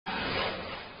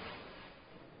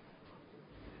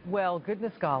Well,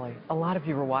 goodness golly, a lot of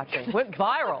you were watching. Went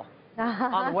viral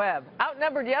on the web.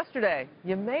 Outnumbered yesterday.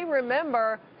 You may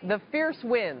remember the fierce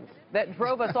winds that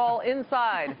drove us all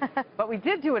inside. But we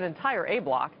did do an entire A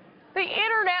block. The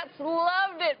internet's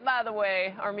loved it, by the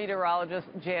way. Our meteorologist,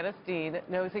 Janice Dean,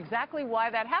 knows exactly why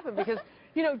that happened. Because,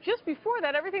 you know, just before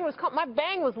that, everything was my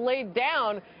bang was laid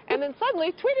down, and then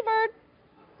suddenly, Tweety Bird.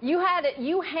 You had it.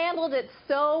 You handled it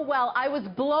so well. I was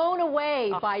blown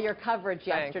away by your coverage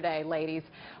yesterday, ladies.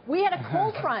 We had a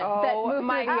cold front that moved through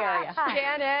the area.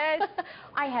 Janice.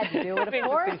 I had to do it, of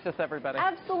course. Everybody.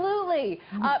 Absolutely.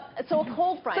 So a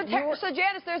cold front. So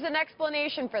Janice, there's an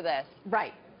explanation for this.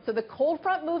 Right. So the cold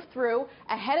front moved through.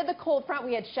 Ahead of the cold front,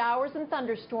 we had showers and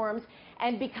thunderstorms.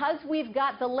 And because we've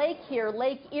got the lake here,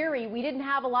 Lake Erie, we didn't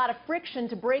have a lot of friction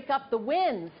to break up the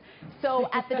winds. So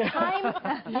at the time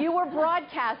you were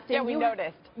broadcasting, we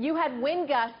noticed. You had wind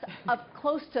gusts of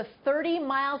close to 30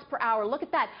 miles per hour. Look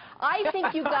at that. I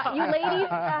think you ladies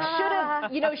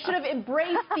should have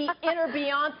embraced the inner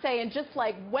Beyonce and just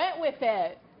like went with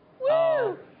it.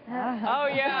 Woo! Oh,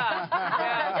 yeah.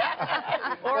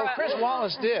 Well, Chris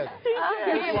Wallace did. He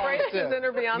embraced his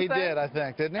inner Beyonce. He did, I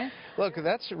think, didn't he? Look,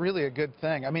 that's really a good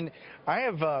thing. I mean, I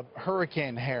have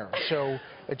hurricane hair, so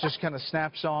it just kind of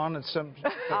snaps on and some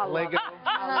Lego.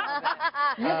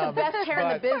 You have the best hair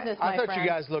in the business, my friend. I thought you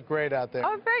guys looked great out there.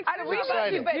 Oh, thanks. We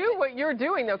let you do what you're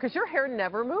doing, though, because your hair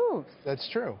never moves. That's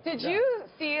true. Did you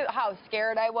see how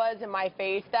scared I was in my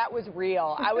face? That was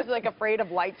real. I was like afraid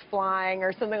of lights flying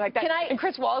or something like that. And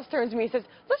Chris Wallace turns to me and says,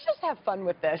 let's just have fun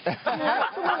with this.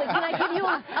 Absolutely. Can I give you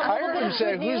I heard him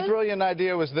say, whose brilliant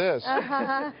idea was this?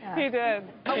 He did.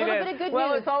 A little bit of good news.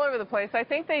 Well, it's all over the place. I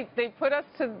think they put us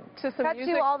to some Got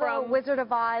music to all from... the Wizard of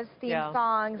Oz theme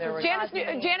songs.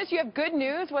 Janice, you have good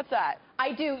news. What's that?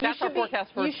 I do. That's our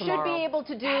forecast for you should be able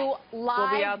to do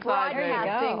live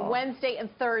broadcasting Wednesday and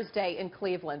Thursday in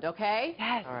Cleveland, okay?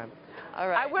 Yes. All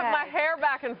right. I whip my hair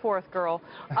back and forth, girl.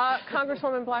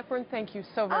 Congresswoman Blackburn, thank you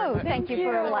so very much. Thank you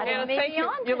for letting me be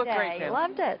on today. You look great, Jen.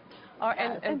 Loved it.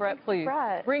 And Brett, please,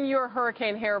 bring your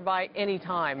hurricane hair by any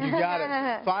time. You got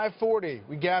it. 5:40.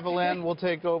 We gavel in. We'll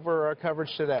take over our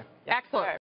coverage today. Excellent.